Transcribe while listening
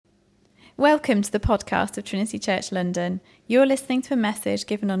Welcome to the podcast of Trinity Church London. You're listening to a message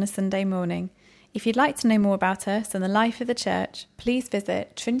given on a Sunday morning. If you'd like to know more about us and the life of the church, please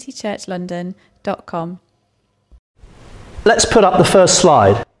visit trinitychurchlondon.com. Let's put up the first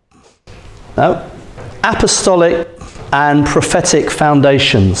slide. Apostolic and Prophetic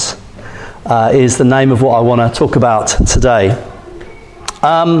Foundations is the name of what I want to talk about today.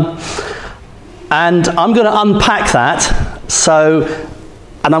 And I'm going to unpack that.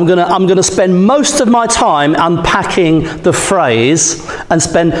 And I'm going to spend most of my time unpacking the phrase and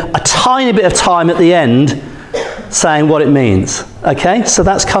spend a tiny bit of time at the end saying what it means. Okay, so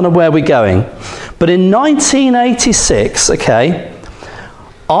that's kind of where we're going. But in 1986,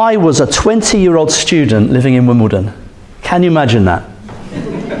 I was a 20-year-old student living in Wimbledon. Can you imagine that?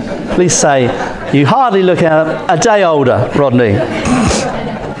 Please say, you hardly look a day older, Rodney.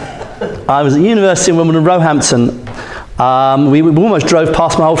 I was at University in Wimbledon, Roehampton. We almost drove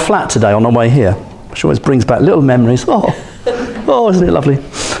past my old flat today on our way here, which always brings back little memories. Oh, isn't it lovely?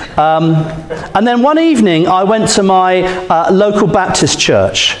 And then one evening, I went to my local Baptist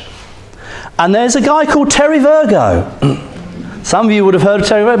church, and there's a guy called Terry Virgo. Some of you would have heard of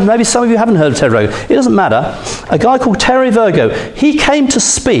Terry Virgo. Maybe some of you haven't heard of Terry Virgo. It doesn't matter. A guy called Terry Virgo. He came to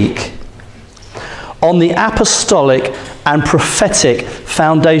speak on the apostolic and prophetic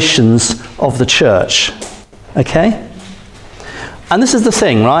foundations of the church. Okay? And this is the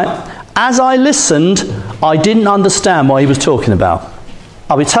thing, right? As I listened, I didn't understand what he was talking about.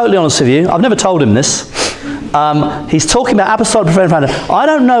 I'll be totally honest with you. I've never told him this. He's talking about apostolic prophetic foundation. I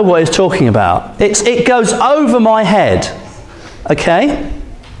don't know what he's talking about. It goes over my head. Okay?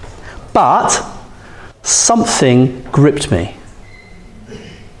 But something gripped me.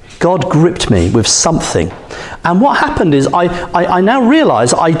 God gripped me with something. And what happened is I now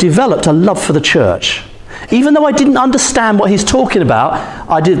realise I developed a love for the church. Even though I didn't understand what he's talking about,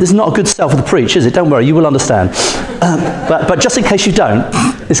 this is not a good sell for the preach, is it? Don't worry, you will understand. But just in case you don't,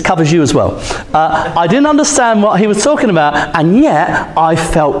 this covers you as well. I didn't understand what he was talking about, and yet I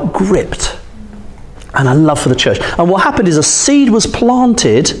felt gripped. And a love for the church. And what happened is a seed was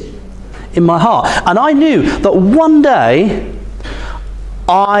planted in my heart. And I knew that one day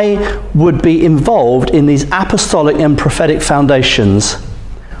I would be involved in these apostolic and prophetic foundations,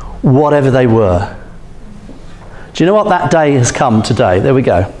 whatever they were. Do you know what? That day has come today. There we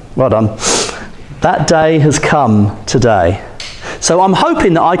go. Well done. That day has come today. So I'm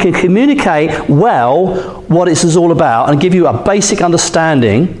hoping that I can communicate well what this is all about and give you a basic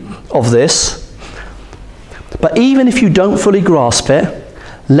understanding of this. But even if you don't fully grasp it,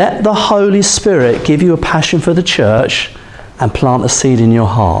 let the Holy Spirit give you a passion for the church and plant a seed in your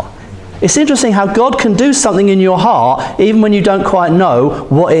heart. It's interesting how God can do something in your heart even when you don't quite know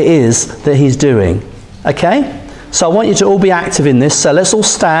what it is that he's doing. Okay? So I want you to all be active in this. So let's all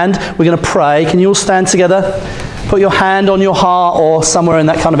stand. We're going to pray. Can you all stand together? Put your hand on your heart or somewhere in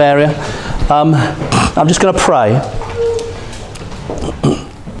that kind of area. I'm just going to pray.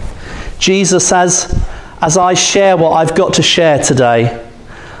 Jesus, as I share what I've got to share today,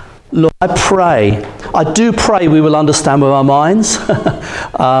 Lord, I do pray we will understand with our minds.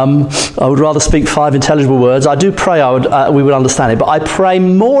 I would rather speak 5 intelligible words. I do pray we would understand it. But I pray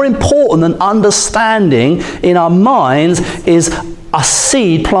more important than understanding in our minds is a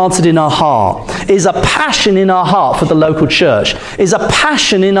seed planted in our heart, is a passion in our heart for the local church, is a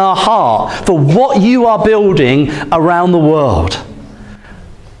passion in our heart for what you are building around the world.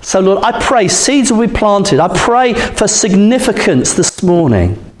 So Lord, I pray seeds will be planted. I pray for significance this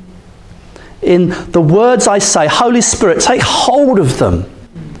morning. In the words I say, Holy Spirit, take hold of them.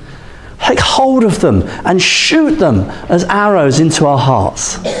 Take hold of them and shoot them as arrows into our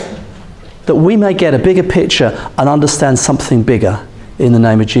hearts. That we may get a bigger picture and understand something bigger in the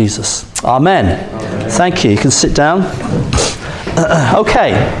name of Jesus. Amen. Amen. Thank you. You can sit down.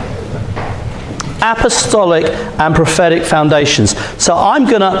 Okay. Apostolic and prophetic foundations. So I'm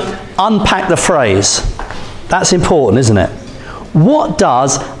going to unpack the phrase. That's important, isn't it? What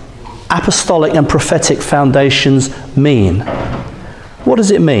does apostolic and prophetic foundations mean? What does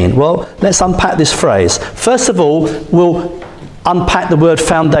it mean? Well, let's unpack this phrase. First of all, we'll unpack the word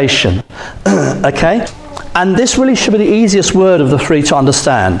foundation. Okay? And this really should be the easiest word of the three to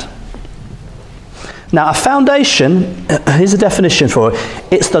understand. Now, a foundation, here's a definition for it.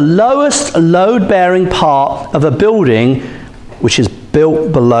 It's the lowest load-bearing part of a building which is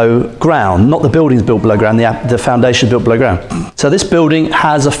built below ground. Not the building's built below ground, the foundation is built below ground. So this building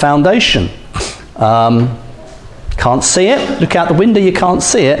has a foundation. Can't see it. Look out the window, you can't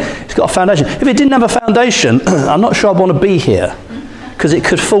see it. It's got a foundation. If it didn't have a foundation, I'm not sure I'd want to be here, because it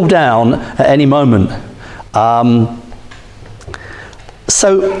could fall down at any moment.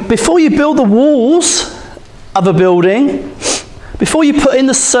 So before you build the walls of a building, before you put in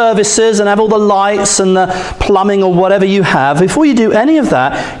the services and have all the lights and the plumbing or whatever you have, before you do any of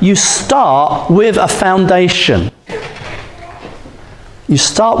that, you start with a foundation. You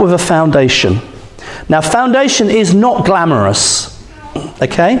start with a foundation. Now, foundation is not glamorous,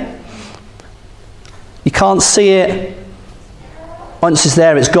 okay? You can't see it. Once it's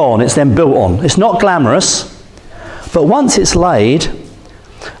there, it's gone. It's then built on. It's not glamorous, but once it's laid,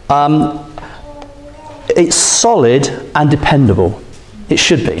 it's solid and dependable. It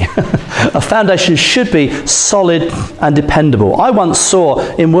should be. A foundation should be solid and dependable. I once saw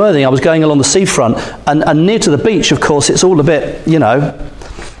in Worthing, I was going along the seafront, and near to the beach, of course, it's all a bit,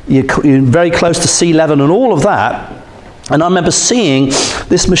 you're very close to sea level and all of that. And I remember seeing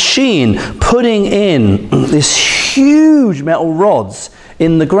this machine putting in these huge metal rods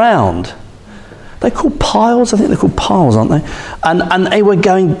in the ground. They're called piles. I think they're called piles, aren't they? And they were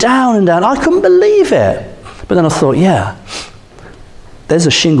going down and down. I couldn't believe it. But then I thought, yeah, there's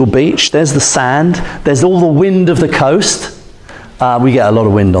a shingle beach, there's the sand, there's all the wind of the coast. We get a lot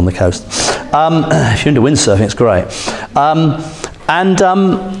of wind on the coast. If you're into windsurfing, it's great.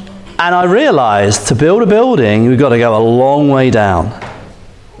 And I realised to build a building, we've got to go a long way down.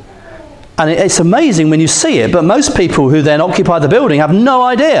 And it's amazing when you see it, but most people who then occupy the building have no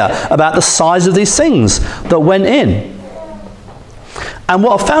idea about the size of these things that went in. And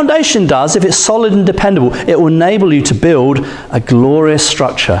what a foundation does, if it's solid and dependable, it will enable you to build a glorious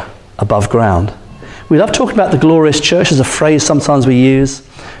structure above ground. We love talking about the glorious church as a phrase sometimes we use.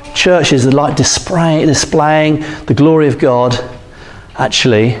 Churches are like displaying the glory of God.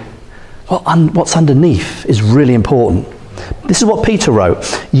 Actually, what's underneath is really important. This is what Peter wrote.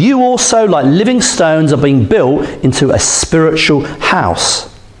 You also, like living stones, are being built into a spiritual house.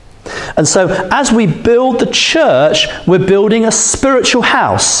 And so as we build the church, we're building a spiritual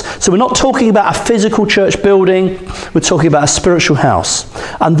house. So we're not talking about a physical church building, we're talking about a spiritual house.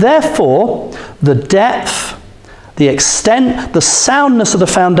 And therefore, the depth, the extent, the soundness of the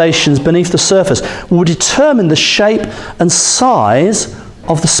foundations beneath the surface will determine the shape and size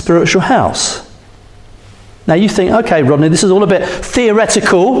of the spiritual house. Now you think, okay, Rodney, this is all a bit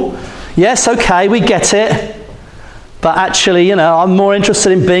theoretical. Yes, okay, we get it. But actually, I'm more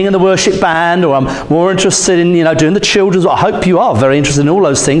interested in being in the worship band, or I'm more interested in, doing the children's work. I hope you are very interested in all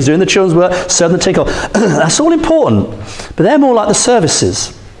those things, doing the children's work, serving the tinkle. That's all important. But they're more like the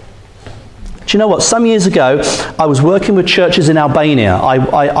services. Do you know what? Some years ago, I was working with churches in Albania.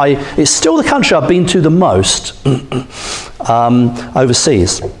 It's still the country I've been to the most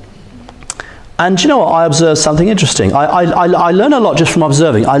overseas. And do you know what? I observed something interesting. I learn a lot just from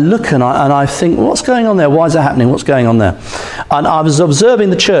observing. I look and I think, what's going on there? Why is that happening? What's going on there? And I was observing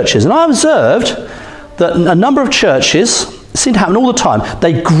the churches. And I observed that a number of churches, it seemed to happen all the time,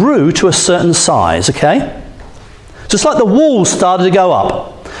 they grew to a certain size, okay? Just like the walls started to go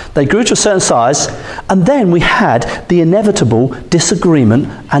up. They grew to a certain size, and then we had the inevitable disagreement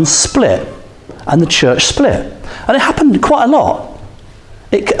and split. And the church split. And it happened quite a lot.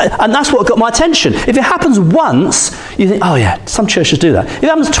 And that's what got my attention. If it happens once, you think, oh yeah, some churches do that. If it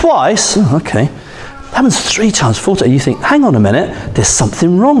happens twice, okay. If it happens 3 times, 4 times, you think, hang on a minute, there's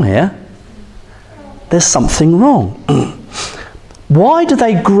something wrong here. There's something wrong. Why do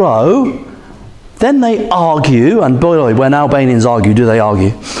they grow? Then they argue, and boy, when Albanians argue, do they argue?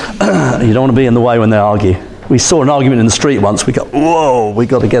 You don't want to be in the way when they argue. We saw an argument in the street once, we go, whoa, we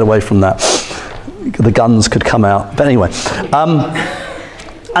got to get away from that. The guns could come out. But anyway,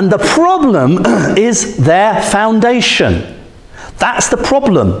 and the problem is their foundation. That's the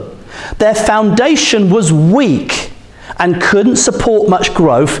problem. Their foundation was weak and couldn't support much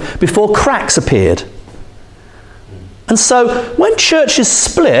growth before cracks appeared. And so when churches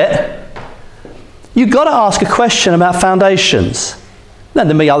split, you've got to ask a question about foundations. Then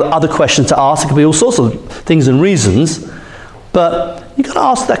there may be other questions to ask. It could be all sorts of things and reasons. But you've got to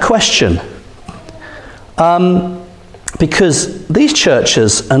ask that question. Because these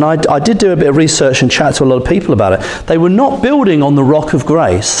churches, and I did do a bit of research and chat to a lot of people about it, they were not building on the rock of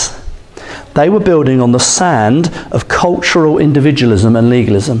grace. They were building on the sand of cultural individualism and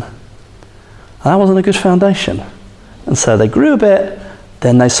legalism. And that wasn't a good foundation. And so they grew a bit,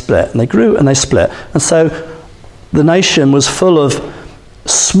 then they split. And they grew and they split. And so the nation was full of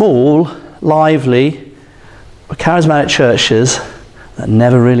small, lively, charismatic churches that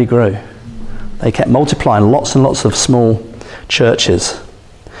never really grew. They kept multiplying, lots and lots of small churches.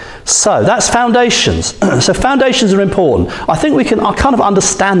 So that's foundations. So foundations are important. I think I kind of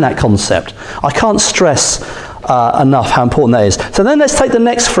understand that concept. I can't stress enough how important that is. So then let's take the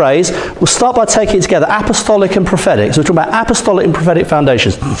next phrase. We'll start by taking it together, apostolic and prophetic. So we're talking about apostolic and prophetic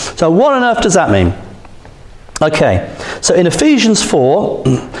foundations. So what on earth does that mean? Okay, so in Ephesians 4,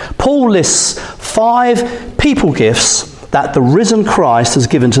 Paul lists 5 people gifts that the risen Christ has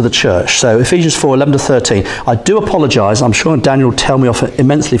given to the church. So Ephesians 4, 11 to 13. I do apologise, I'm sure Daniel will tell me off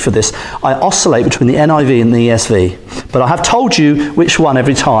immensely for this. I oscillate between the NIV and the ESV, but I have told you which one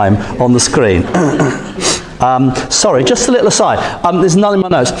every time on the screen. Sorry, just a little aside. There's none in my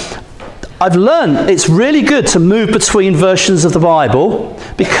notes. I've learned it's really good to move between versions of the Bible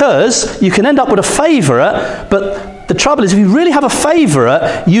because you can end up with a favourite, but the trouble is if you really have a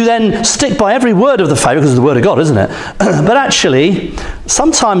favourite, you then stick by every word of the favourite because it's the word of God, isn't it? But actually,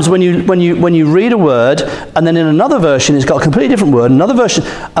 sometimes when you read a word and then in another version it's got a completely different word, another version,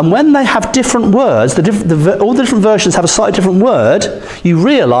 and when they have different words, all the different versions have a slightly different word, you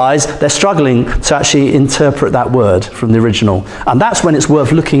realise they're struggling to actually interpret that word from the original, and that's when it's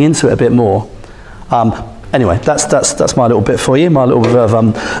worth looking into it a bit more. Anyway, that's my little bit for you, my little bit of,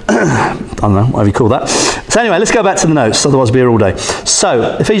 I don't know, whatever you call that. So anyway, let's go back to the notes, otherwise we'll be here all day.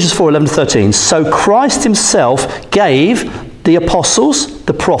 So, Ephesians 4, 11 to 13. So Christ himself gave the apostles,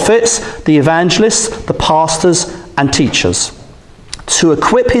 the prophets, the evangelists, the pastors and teachers to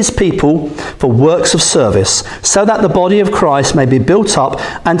equip his people for works of service, so that the body of Christ may be built up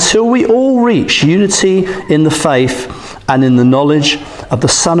until we all reach unity in the faith and in the knowledge of the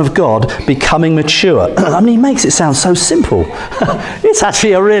Son of God, becoming mature. I mean, he makes it sound so simple. It's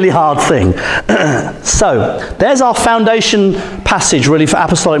actually a really hard thing. So, there's our foundation passage really for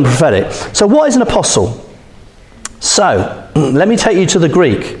apostolic and prophetic. So what is an apostle? So, let me take you to the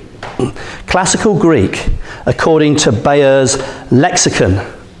Greek. Classical Greek, according to Bayer's lexicon.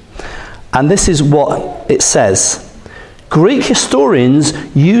 And this is what it says. Greek historians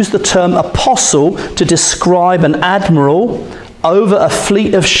use the term apostle to describe an admiral over a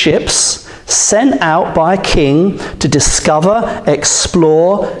fleet of ships sent out by a king to discover,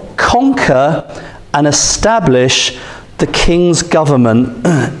 explore, conquer, and establish the king's government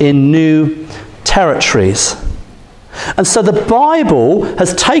in new territories. And so the Bible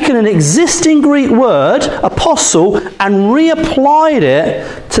has taken an existing Greek word, apostle, and reapplied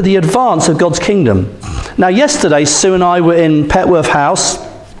it to the advance of God's kingdom. Now yesterday, Sue and I were in Petworth House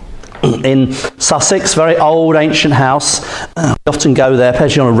in Sussex, very old ancient house. We often go there,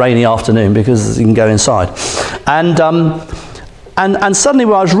 especially on a rainy afternoon, because you can go inside. And suddenly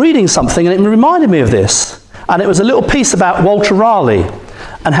I was reading something and it reminded me of this. And it was a little piece about Walter Raleigh,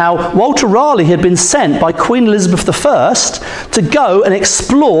 and how Walter Raleigh had been sent by Queen Elizabeth I to go and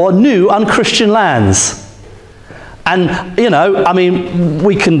explore new unchristian lands. And, you know, I mean,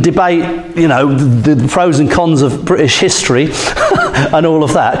 we can debate, you know, the pros and cons of British history and all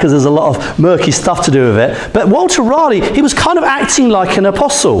of that, because there's a lot of murky stuff to do with it. But Walter Raleigh, he was kind of acting like an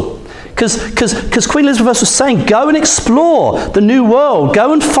apostle. Because Queen Elizabeth was saying, go and explore the new world.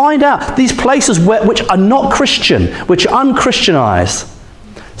 Go and find out these places which are not Christian, which are unchristianized.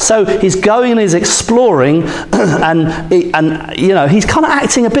 So he's going and he's exploring, and you know, he's kind of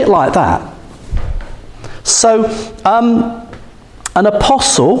acting a bit like that. So, an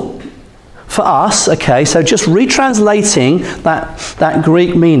apostle for us, okay, so just retranslating that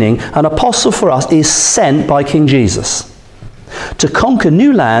Greek meaning, an apostle for us is sent by King Jesus to conquer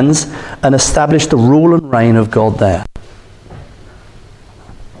new lands and establish the rule and reign of God there.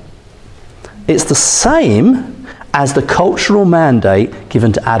 It's the same as the cultural mandate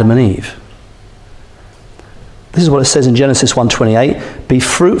given to Adam and Eve. This is what it says in Genesis 1:28. Be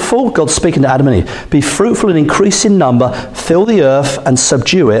fruitful, God's speaking to Adam and Eve. Be fruitful and increase in number, fill the earth and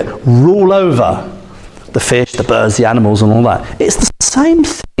subdue it, rule over the fish, the birds, the animals and all that. It's the same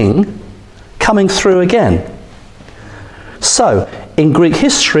thing coming through again. So, in Greek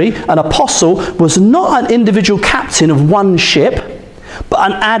history, an apostle was not an individual captain of one ship, but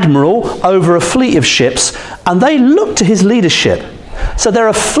an admiral over a fleet of ships, and they look to his leadership. So they're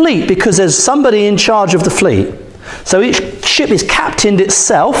a fleet because there's somebody in charge of the fleet. So each ship is captained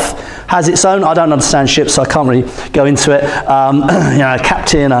itself, has its own, I don't understand ships, so I can't really go into it, you know,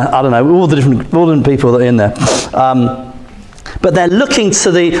 captain, I don't know, all the different people that are in there. But they're looking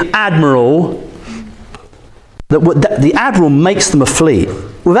to the admiral. The admiral makes them a fleet.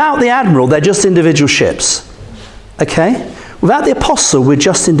 Without the admiral, they're just individual ships. Okay? Without the apostle, we're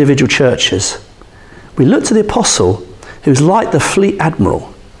just individual churches. We look to the apostle, who's like the fleet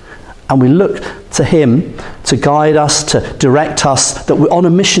admiral, and we look to him to guide us, to direct us, that we're on a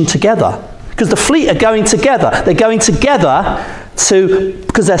mission together. Because the fleet are going together. They're going together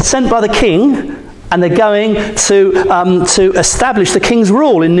because they're sent by the king, and they're going to establish the king's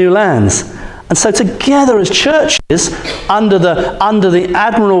rule in new lands. And so together as churches, under the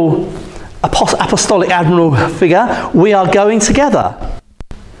apostolic admiral figure, we are going together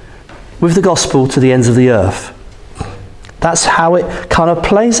with the gospel to the ends of the earth. That's how it kind of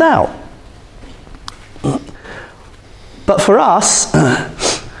plays out. But for us,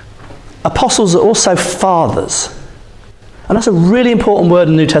 apostles are also fathers. And that's a really important word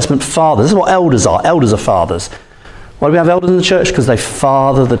in the New Testament, fathers. This is what elders are. Elders are fathers. Why do we have elders in the church? Because they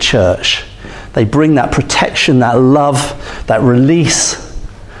father the church. They bring that protection, that love, that release,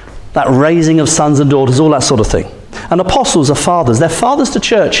 that raising of sons and daughters, all that sort of thing. And apostles are fathers. They're fathers to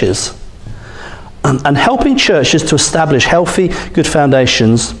churches. And helping churches to establish healthy, good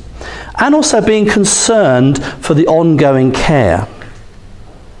foundations, and also being concerned for the ongoing care.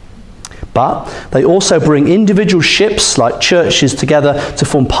 But they also bring individual ships like churches together to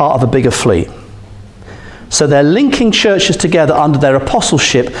form part of a bigger fleet. So they're linking churches together under their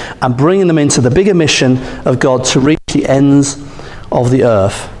apostleship and bringing them into the bigger mission of God to reach the ends of the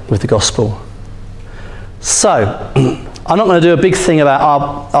earth with the gospel. So, I'm not going to do a big thing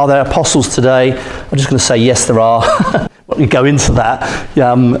about are there apostles today. I'm just going to say yes, there are. We go into that.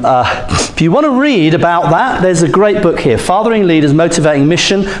 If you want to read about that, there's a great book here, Fathering Leaders, Motivating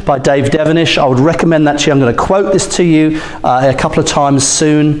Mission by Dave Devenish. I would recommend that to you. I'm going to quote this to you a couple of times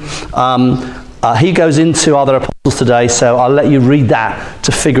soon. He goes into Are There Apostles Today, so I'll let you read that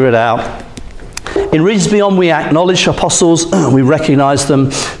to figure it out. In Regions Beyond, we acknowledge apostles, we recognise them.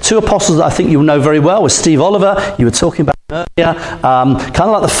 Two apostles that I think you'll know very well was Steve Oliver, you were talking about earlier, kind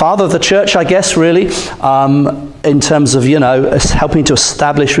of like the father of the church, I guess, really, in terms of, helping to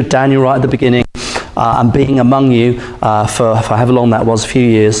establish with Daniel right at the beginning, and being among you for however long that was, a few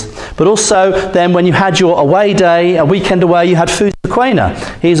years. But also then when you had your away day, a weekend away, you had Food Quainer.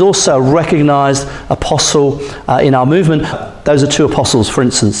 He's also a recognised apostle in our movement. Those are two apostles, for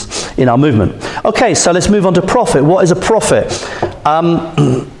instance, in our movement. Okay, so let's move on to prophet. What is a prophet?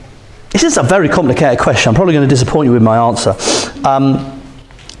 This is a very complicated question. I'm probably going to disappoint you with my answer.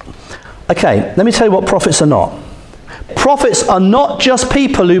 Okay, let me tell you what prophets are not. Prophets are not just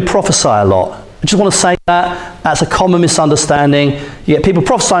people who prophesy a lot. I just want to say that. That's a common misunderstanding. You get people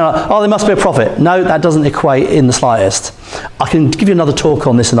prophesying like, oh, they must be a prophet. No, that doesn't equate in the slightest. I can give you another talk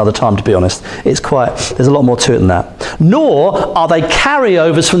on this another time, to be honest. There's a lot more to it than that. Nor are they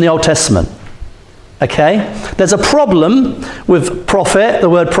carryovers from the Old Testament. Okay? There's a problem with prophet, the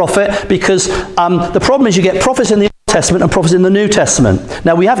word prophet, because the problem is you get prophets in the Old Testament and prophets in the New Testament.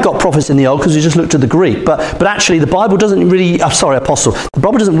 Now, we have got prophets in the Old because we just looked at the Greek, but actually the Bible doesn't really, apostle. The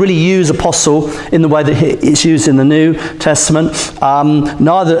Bible doesn't really use apostle in the way that it's used in the New Testament.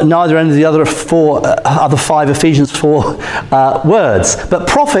 Neither any of the other five Ephesians 4 words. But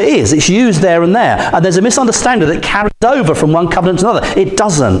prophet is. It's used there and there. And there's a misunderstanding that it carries over from one covenant to another. It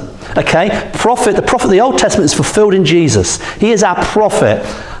doesn't. Okay? The prophet of the Old Testament is fulfilled in Jesus. He is our prophet.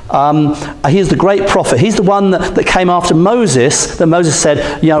 He is the great prophet. He's the one that came after Moses, that Moses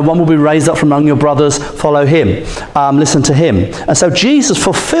said, one will be raised up from among your brothers, follow him, listen to him. And so Jesus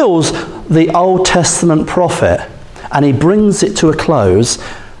fulfills the Old Testament prophet, and he brings it to a close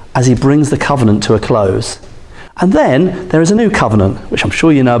as he brings the covenant to a close. And then there is a new covenant, which I'm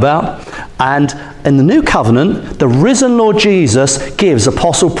sure you know about. And in the new covenant, the risen Lord Jesus gives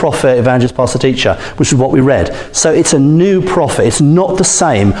apostle, prophet, evangelist, pastor, teacher, which is what we read. So it's a new prophet. It's not the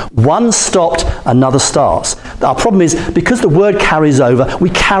same. One stopped, another starts. Our problem is, because the word carries over, we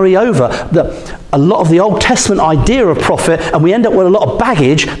carry over a lot of the Old Testament idea of prophet, and we end up with a lot of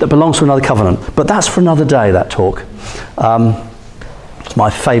baggage that belongs to another covenant. But that's for another day, that talk. It's my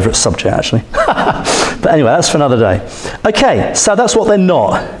favourite subject, actually. But anyway, that's for another day. Okay, so that's what they're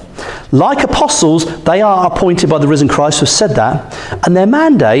not. Like apostles, they are appointed by the risen Christ, who said that, and their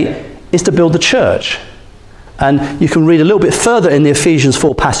mandate is to build the church. And you can read a little bit further in the Ephesians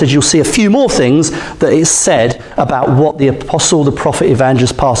 4 passage. You'll see a few more things that is said about what the apostle, the prophet,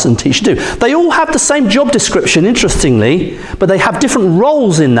 evangelist, pastor and teacher do. They all have the same job description, interestingly, but they have different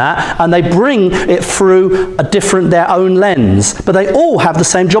roles in that, and they bring it through their own lens. But they all have the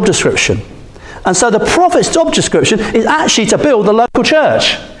same job description. And so the prophet's job description is actually to build the local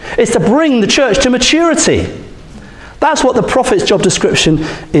church. It's to bring the church to maturity. That's what the prophet's job description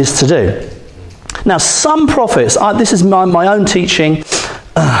is to do. Now, some prophets, this is my own teaching.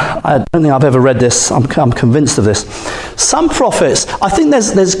 I don't think I've ever read this. I'm convinced of this. Some prophets, I think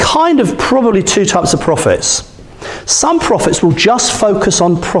there's kind of probably two types of prophets. Some prophets will just focus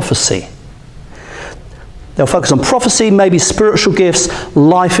on prophecy. They'll focus on prophecy, maybe spiritual gifts,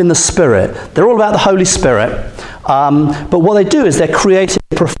 life in the Spirit. They're all about the Holy Spirit. But what they do is they're creating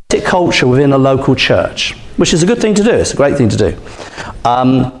a prophetic culture within a local church, which is a good thing to do. It's a great thing to do.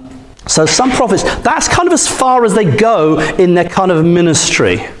 So some prophets, that's kind of as far as they go in their kind of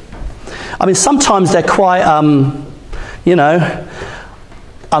ministry. I mean, sometimes they're quite, you know,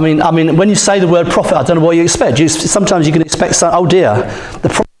 I mean, when you say the word prophet, I don't know what you expect. Sometimes you can expect, oh dear, the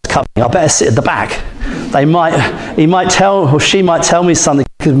prophet's coming, I better sit at the back. He might tell, or she might tell me something,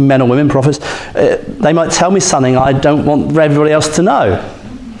 men or women prophets, they might tell me something I don't want everybody else to know.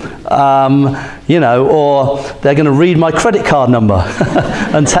 You know, or they're going to read my credit card number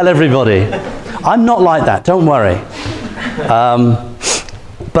and tell everybody. I'm not like that, don't worry.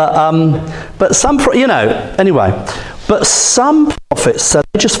 But some, you know, anyway. But some prophets, so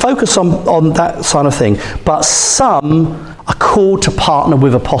they just focus on that kind of thing. But some are called to partner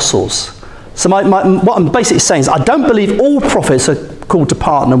with apostles. So what I'm basically saying is I don't believe all prophets are called to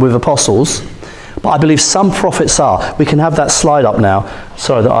partner with apostles, but I believe some prophets are. We can have that slide up now.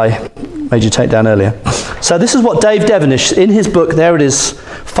 Sorry that I made you take down earlier. So this is what Dave Devenish, in his book, there it is,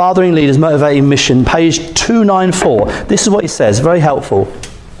 Fathering Leaders, Motivating Mission, page 294. This is what he says, very helpful.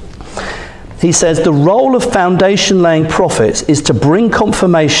 He says, the role of foundation-laying prophets is to bring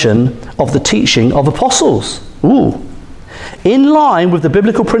confirmation of the teaching of apostles. Ooh. In line with the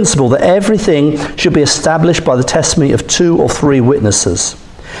biblical principle that everything should be established by the testimony of 2 or 3 witnesses.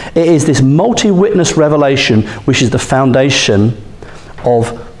 It is this multi-witness revelation which is the foundation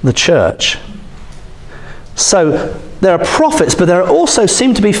of the church. So there are prophets, but there also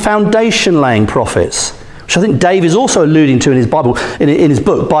seem to be foundation-laying prophets, which I think Dave is also alluding to in his Bible, in his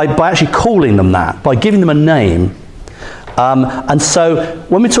book, by actually calling them that, by giving them a name. And so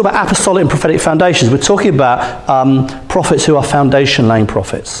when we talk about apostolic and prophetic foundations, we're talking about prophets who are foundation-laying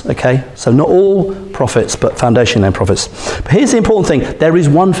prophets, okay? So not all prophets, but foundation-laying prophets. But here's the important thing. There is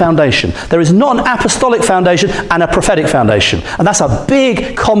one foundation. There is not an apostolic foundation and a prophetic foundation. And that's a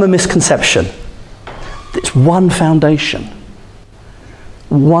big common misconception. It's one foundation.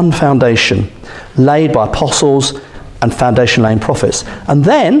 One foundation laid by apostles and foundation-laying prophets. And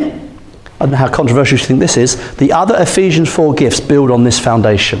then, I don't know how controversial you think this is, the other Ephesians 4 gifts build on this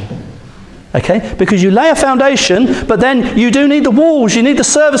foundation. Okay? Because you lay a foundation, but then you do need the walls, you need the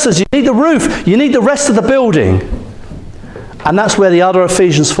services, you need the roof, you need the rest of the building. And that's where the other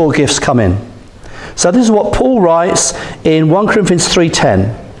Ephesians 4 gifts come in. So this is what Paul writes in 1 Corinthians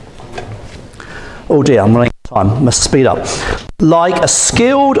 3:10. Oh dear, I'm running out of time. I must speed up. Like a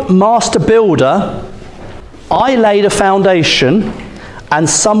skilled master builder, I laid a foundation, and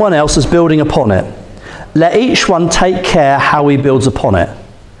someone else is building upon it. Let each one take care how he builds upon it.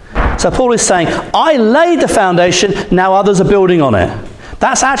 So Paul is saying, I laid the foundation, now others are building on it.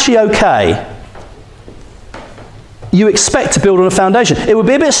 That's actually okay. You expect to build on a foundation. It would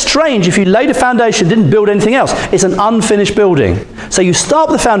be a bit strange if you laid a foundation and didn't build anything else. It's an unfinished building. So you start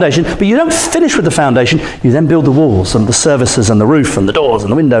with the foundation, but you don't finish with the foundation. You then build the walls and the services and the roof and the doors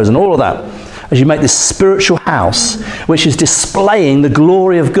and the windows and all of that, as you make this spiritual house, which is displaying the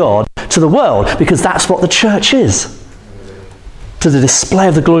glory of God to the world, because that's what the church is. To the display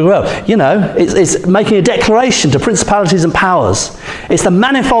of the glory of the world. You know, it's making a declaration to principalities and powers. It's the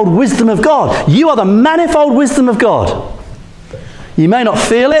manifold wisdom of God. You are the manifold wisdom of God. You may not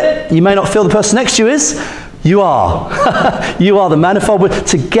feel it. You may not feel the person next to you is. You are. You are the manifold wisdom.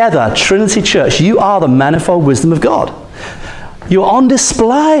 Together, Trinity Church, you are the manifold wisdom of God. You're on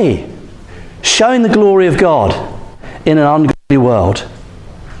display, showing the glory of God in an ungodly world.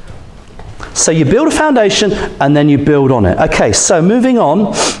 So you build a foundation and then you build on it. Okay, so moving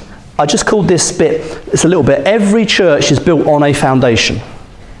on, I just called this bit, it's a little bit, every church is built on a foundation.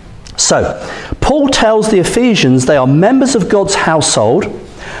 So, Paul tells the Ephesians they are members of God's household,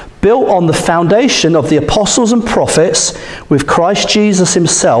 built on the foundation of the apostles and prophets, with Christ Jesus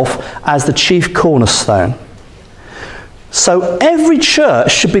himself as the chief cornerstone. So every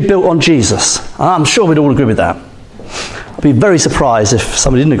church should be built on Jesus. I'm sure we'd all agree with that. I'd be very surprised if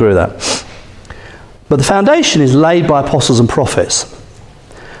somebody didn't agree with that. But the foundation is laid by apostles and prophets.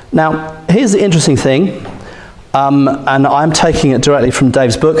 Now, here's the interesting thing, and I'm taking it directly from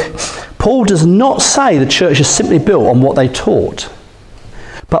Dave's book. Paul does not say the church is simply built on what they taught,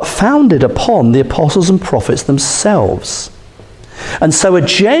 but founded upon the apostles and prophets themselves. And so a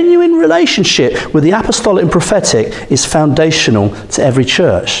genuine relationship with the apostolic and prophetic is foundational to every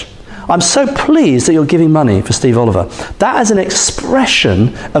church. I'm so pleased that you're giving money for Steve Oliver. That is an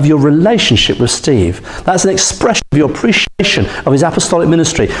expression of your relationship with Steve. That's an expression of your appreciation of his apostolic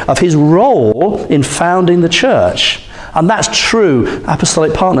ministry, of his role in founding the church. And that's true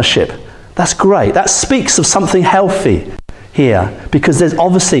apostolic partnership. That's great. That speaks of something healthy here, because there's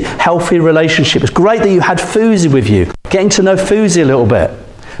obviously healthy relationship. It's great that you had Fuzi with you, getting to know Fuzi a little bit,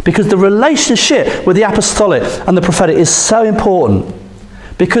 because the relationship with the apostolic and the prophetic is so important.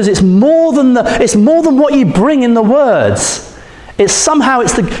 Because it's more than what you bring in the words. Because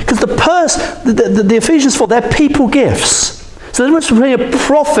the Ephesians 4, they're people gifts. So the difference between a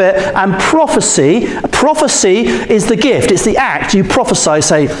prophet and prophecy. Prophecy is the gift. It's the act. You prophesy,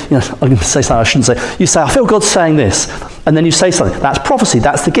 say, I'm going to say something I shouldn't say. You say, I feel God's saying this. And then you say something. That's prophecy.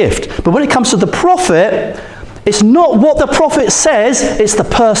 That's the gift. But when it comes to the prophet, it's not what the prophet says. It's the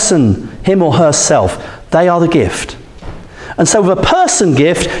person, him or herself. They are the gift. And so with a person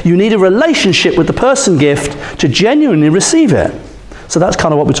gift, you need a relationship with the person gift to genuinely receive it. So that's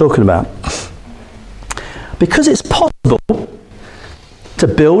kind of what we're talking about. Because it's possible to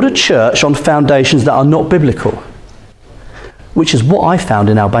build a church on foundations that are not biblical, which is what I found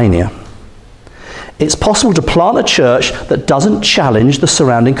in Albania. It's possible to plant a church that doesn't challenge the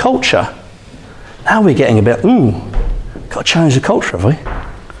surrounding culture. Now we're getting a bit, got to challenge the culture, have we?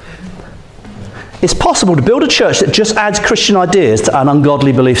 It's possible to build a church that just adds Christian ideas to an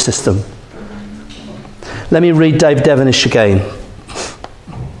ungodly belief system. Let me read Dave Devenish again.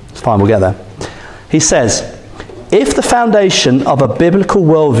 It's fine, we'll get there. He says, if the foundation of a biblical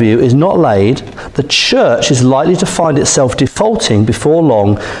worldview is not laid, the church is likely to find itself defaulting before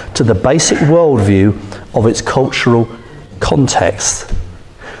long to the basic worldview of its cultural context.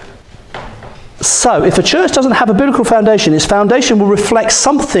 So, if a church doesn't have a biblical foundation, its foundation will reflect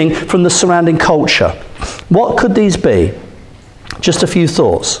something from the surrounding culture. What could these be? Just a few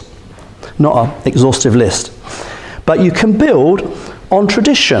thoughts. Not an exhaustive list. But you can build on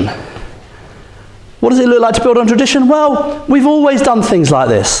tradition. What does it look like to build on tradition? Well, we've always done things like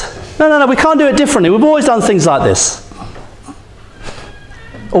this. No, we can't do it differently. We've always done things like this.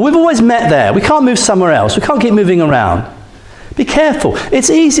 Or we've always met there. We can't move somewhere else. We can't keep moving around. Be careful. It's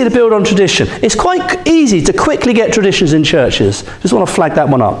easy to build on tradition. It's quite easy to quickly get traditions in churches. Just want to flag that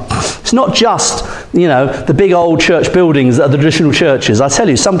one up. It's not just, the big old church buildings that are the traditional churches. I tell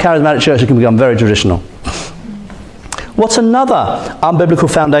you, some charismatic churches can become very traditional. What's another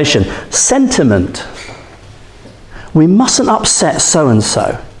unbiblical foundation? Sentiment. We mustn't upset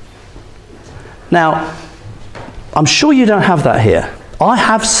so-and-so. Now, I'm sure you don't have that here. I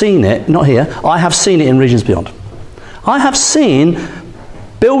have seen it, not here, I have seen it in regions beyond. I have seen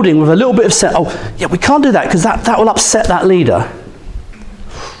building with a little bit of we can't do that because that will upset that leader.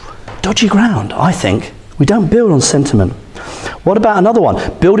 Dodgy ground, I think. We don't build on sentiment. What about another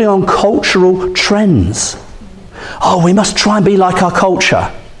one? Building on cultural trends. We must try and be like our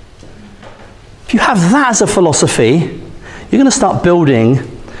culture. If you have that as a philosophy, you're going to start building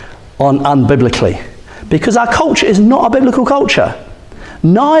on unbiblically. Because our culture is not a biblical culture.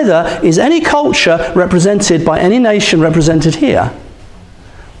 Neither is any culture represented by any nation represented here.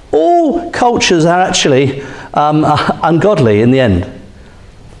 All cultures are actually ungodly in the end.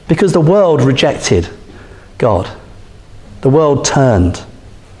 Because the world rejected God. The world turned,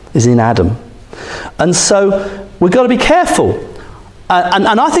 is in Adam. And so we've got to be careful.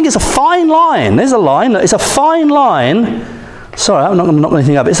 And I think it's a fine line. There's a line. It's a fine line. Sorry, I'm not going to knock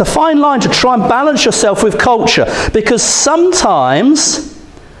anything up. It's a fine line to try and balance yourself with culture. Because sometimes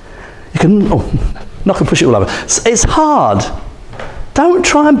you can knock and push it all over. It's hard. Don't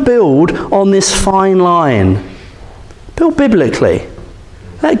try and build on this fine line. Build biblically.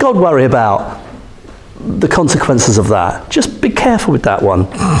 Let God worry about the consequences of that. Just be careful with that one.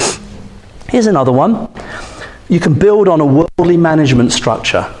 Here's another one. You can build on a worldly management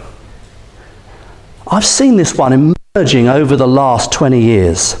structure. I've seen this one emerging over the last 20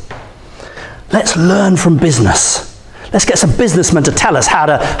 years. Let's learn from business. Let's get some businessmen to tell us how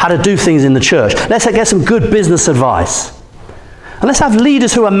to do things in the church. Let's get some good business advice. And let's have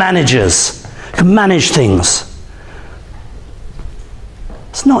leaders who are managers, who can manage things.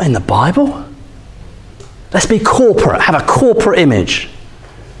 It's not in the Bible. Let's be corporate, have a corporate image.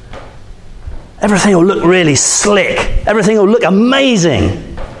 Everything will look really slick. Everything will look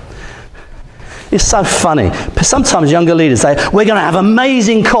amazing. It's so funny. Sometimes younger leaders say, we're going to have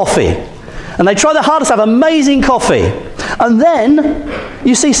amazing coffee. And they try their hardest to have amazing coffee. And then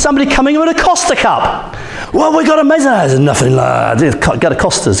you see somebody coming in with a Costa cup. Well, we got amazing. There's nothing like that. Go to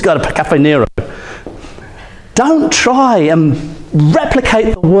Costa's, go to Cafe Nero. Don't try and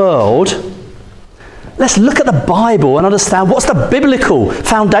replicate the world. Let's look at the Bible and understand what's the biblical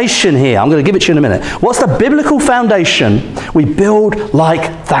foundation here. I'm going to give it to you in a minute. What's the biblical foundation? We build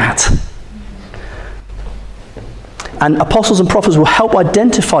like that. And apostles and prophets will help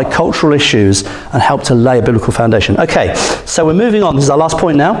identify cultural issues and help to lay a biblical foundation. Okay, so we're moving on. This is our last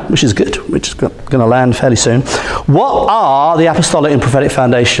point now, which is good. Which is going to land fairly soon. What are the apostolic and prophetic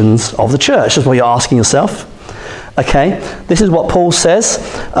foundations of the church? That's what you're asking yourself. Okay, this is what Paul says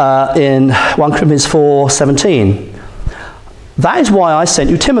in 1 Corinthians 4:17. That is why I sent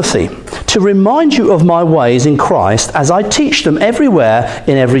you Timothy, to remind you of my ways in Christ as I teach them everywhere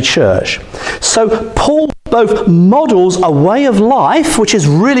in every church. So Paul both models a way of life, which is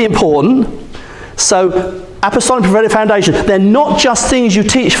really important. So Apostolic and Prophetic Foundation, they're not just things you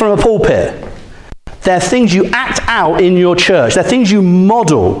teach from a pulpit. They're things you act out in your church. They're things you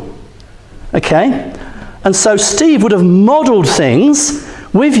model. Okay? And so Steve would have modeled things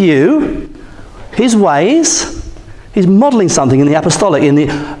with you, his ways. He's modelling something in the Apostolic in the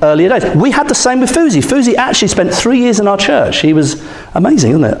earlier days. We had the same with Fuzi. Fuzi actually spent 3 years in our church. He was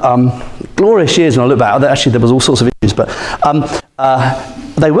amazing, isn't it? Glorious years when I look back. Actually, there was all sorts of issues, but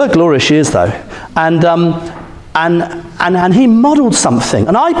they were glorious years, though. And he modelled something,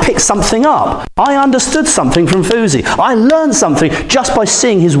 and I picked something up. I understood something from Fuzi. I learned something just by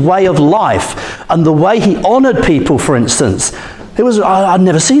seeing his way of life and the way he honoured people, for instance. I'd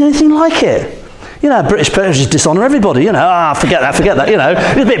never seen anything like it. You know, British people just dishonour everybody, you know, forget that, you know.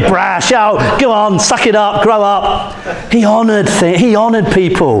 He's a bit brash, go on, suck it up, grow up. He honoured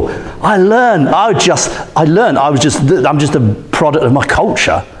people. I'm just a product of my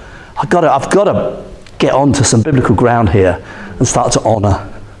culture. I've got to get onto some biblical ground here and start to honour.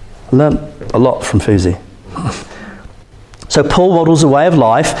 I learned a lot from Fuzi. So Paul models a way of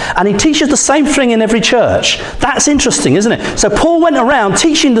life, and he teaches the same thing in every church. That's interesting, isn't it? So Paul went around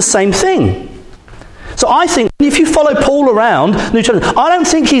teaching the same thing. So I think if you follow Paul around, I don't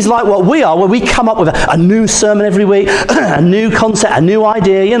think he's like what we are, where we come up with a new sermon every week, a new concept, a new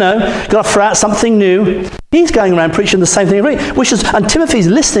idea, you know, got to throw out something new. He's going around preaching the same thing every week, and Timothy's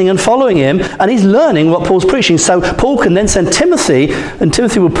listening and following him, and he's learning what Paul's preaching. So Paul can then send Timothy, and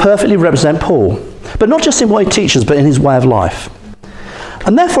Timothy will perfectly represent Paul. But not just in what he teaches, but in his way of life.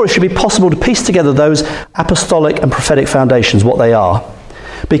 And therefore it should be possible to piece together those apostolic and prophetic foundations, what they are.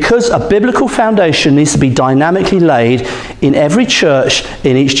 Because a biblical foundation needs to be dynamically laid in every church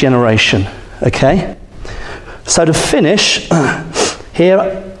in each generation. Okay? So to finish,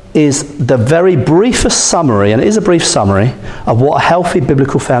 here is the very briefest summary, and it is a brief summary, of what a healthy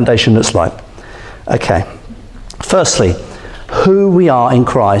biblical foundation looks like. Okay. Firstly, who we are in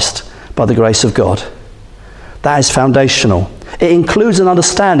Christ by the grace of God. That is foundational. It includes an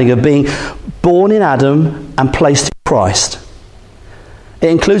understanding of being born in Adam and placed in Christ. It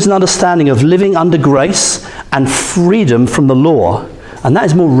includes an understanding of living under grace and freedom from the law. And that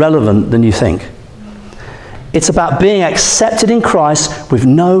is more relevant than you think. It's about being accepted in Christ with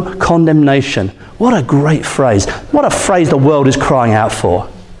no condemnation. What a great phrase. What a phrase the world is crying out for.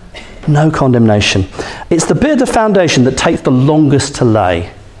 No condemnation. It's the bit of the foundation that takes the longest to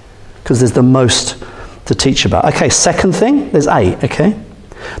lay, because there's the most to teach about. Okay, second thing, there's 8, okay?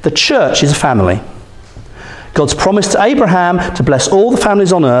 The church is a family. God's promise to Abraham to bless all the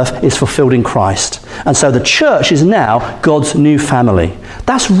families on earth is fulfilled in Christ. And so the church is now God's new family.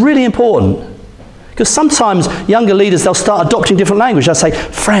 That's really important. Because sometimes younger leaders, they'll start adopting different language. They'll say,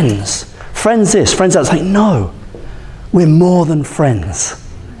 friends this, friends that. It's like, no, we're more than friends.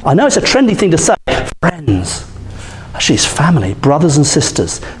 I know it's a trendy thing to say, friends. Actually, it's family, brothers and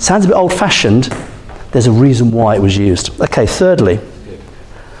sisters. Sounds a bit old-fashioned. There's a reason why it was used. Okay, thirdly,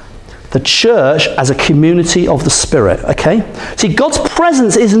 the church as a community of the Spirit, okay? See, God's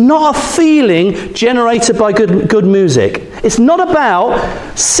presence is not a feeling generated by good music. It's not about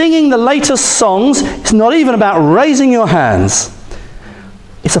singing the latest songs. It's not even about raising your hands.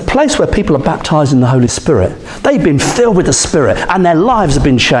 It's a place where people are baptized in the Holy Spirit. They've been filled with the Spirit, and their lives have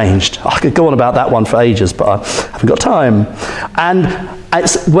been changed. I could go on about that one for ages, but I haven't got time. And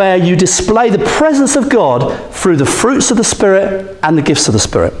it's where you display the presence of God through the fruits of the Spirit and the gifts of the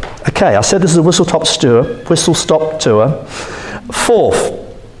Spirit. Okay, I said this is a whistle-stop tour.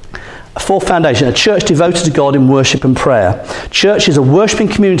 Fourth foundation, a church devoted to God in worship and prayer. Church is a worshipping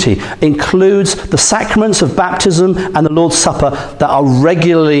community. It includes the sacraments of baptism and the Lord's Supper that are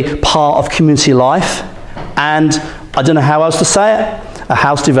regularly part of community life. And I don't know how else to say it, a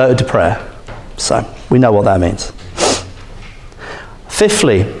house devoted to prayer. So we know what that means.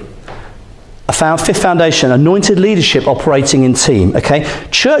 Fifthly, fifth foundation, anointed leadership operating in team. Okay,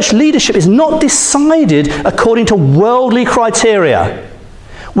 church leadership is not decided according to worldly criteria.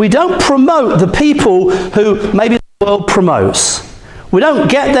 We don't promote the people who maybe the world promotes. We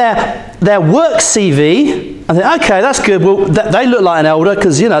don't get their work CV and think, okay, that's good. Well, they look like an elder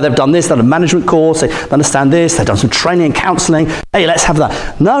because, you know, they've done this, they've done a management course, they understand this, they've done some training and counselling. Hey, let's have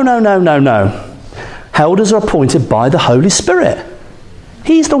that. No. Elders are appointed by the Holy Spirit.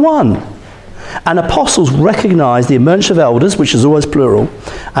 He's the one. And apostles recognise the emergence of elders, which is always plural,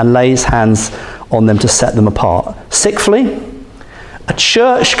 and lays hands on them to set them apart. Sixthly, a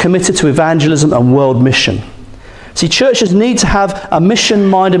church committed to evangelism and world mission. See, churches need to have a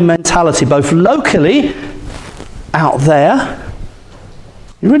mission-minded mentality, both locally, out there.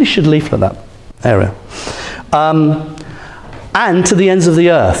 You really should leaflet that area. And to the ends of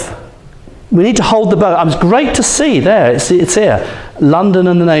the earth. We need to hold the boat. It's great to see there. It's here. London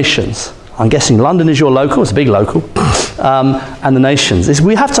and the nations. I'm guessing London is your local. It's a big local. And the nations.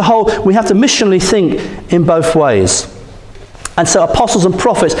 We have to missionally think in both ways. And so apostles and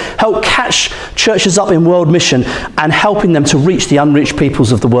prophets help catch churches up in world mission and helping them to reach the unreached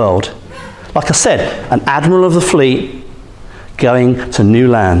peoples of the world. Like I said, an admiral of the fleet going to new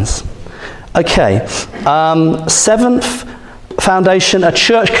lands. Okay, seventh foundation, a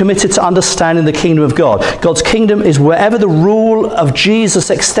church committed to understanding the kingdom of God. God's kingdom is wherever the rule of Jesus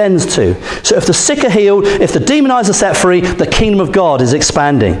extends to. So if the sick are healed, if the demonized are set free, the kingdom of God is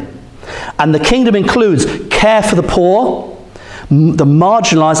expanding. And the kingdom includes care for the poor, the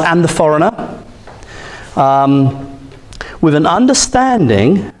marginalized and the foreigner, with an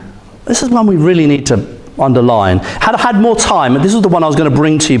understanding. This is one we really need to underline. Had I had more time, this was the one I was going to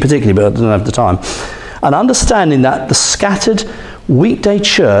bring to you particularly, but I didn't have the time. An understanding that the scattered weekday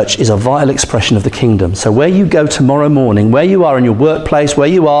church is a vital expression of the kingdom. So where you go tomorrow morning, where you are in your workplace, where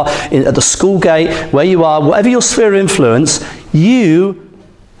you are at the school gate, where you are, whatever your sphere of influence, you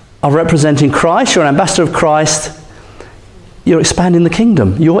are representing Christ, you're an ambassador of Christ, you're expanding the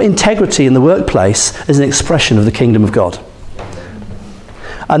kingdom. Your integrity in the workplace is an expression of the kingdom of God.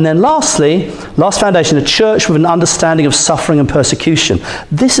 And then lastly, last foundation, a church with an understanding of suffering and persecution.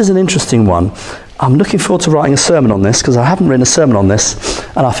 This is an interesting one. I'm looking forward to writing a sermon on this because I haven't written a sermon on this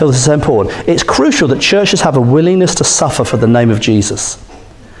and I feel this is so important. It's crucial that churches have a willingness to suffer for the name of Jesus.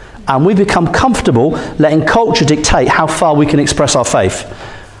 And we become comfortable letting culture dictate how far we can express our faith.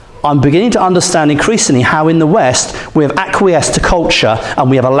 I'm beginning to understand increasingly how in the West we have acquiesced to culture and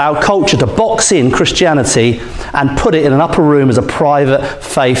we have allowed culture to box in Christianity and put it in an upper room as a private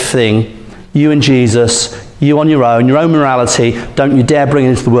faith thing. You and Jesus, you on your own morality, don't you dare bring it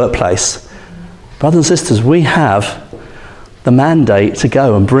into the workplace. Brothers and sisters, we have the mandate to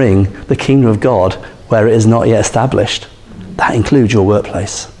go and bring the kingdom of God where it is not yet established. That includes your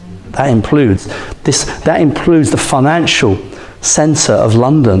workplace. That includes the financial centre of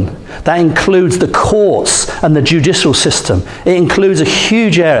London. That includes the courts and the judicial system. It includes a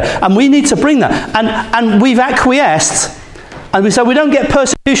huge area. And we need to bring that. And we've acquiesced. And we say we don't get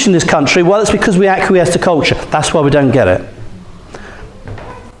persecution in this country. Well, it's because we acquiesce to culture. That's why we don't get it.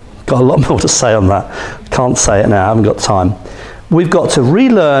 Got a lot more to say on that. Can't say it now. I haven't got time. We've got to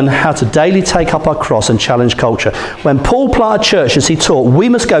relearn how to daily take up our cross and challenge culture. When Paul planted churches, he taught we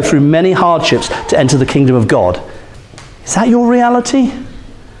must go through many hardships to enter the kingdom of God. Is that your reality?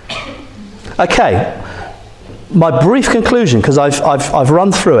 Okay, my brief conclusion, because I've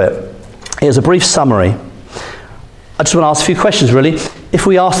run through it. Here's a brief summary. I just want to ask a few questions, really. If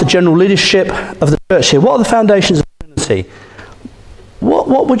we ask the general leadership of the church here, what are the foundations of unity?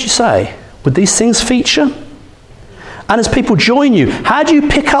 What would you say? Would these things feature? And as people join you, how do you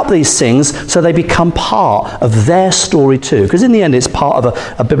pick up these things so they become part of their story too? Because in the end, it's part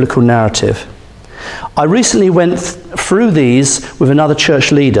of a biblical narrative. I recently went through these with another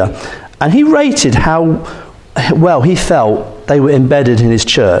church leader, and he rated how well he felt they were embedded in his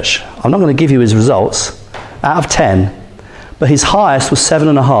church. I'm not going to give you his results. Out of 10, but his highest was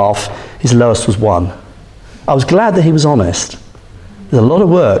 7.5, his lowest was 1. I was glad that he was honest. There's a lot of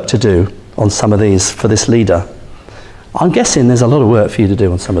work to do on some of these for this leader. I'm guessing there's a lot of work for you to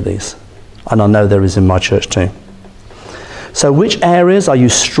do on some of these, and I know there is in my church too. So which areas are you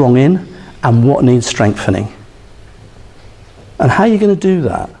strong in, and what needs strengthening? And how are you going to do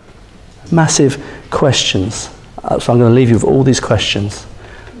that? Massive questions. So I'm going to leave you with all these questions.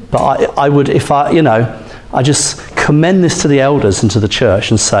 But I just commend this to the elders and to the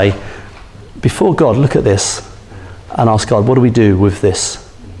church and say, before God, look at this and ask God, what do we do with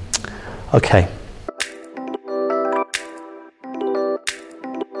this? Okay.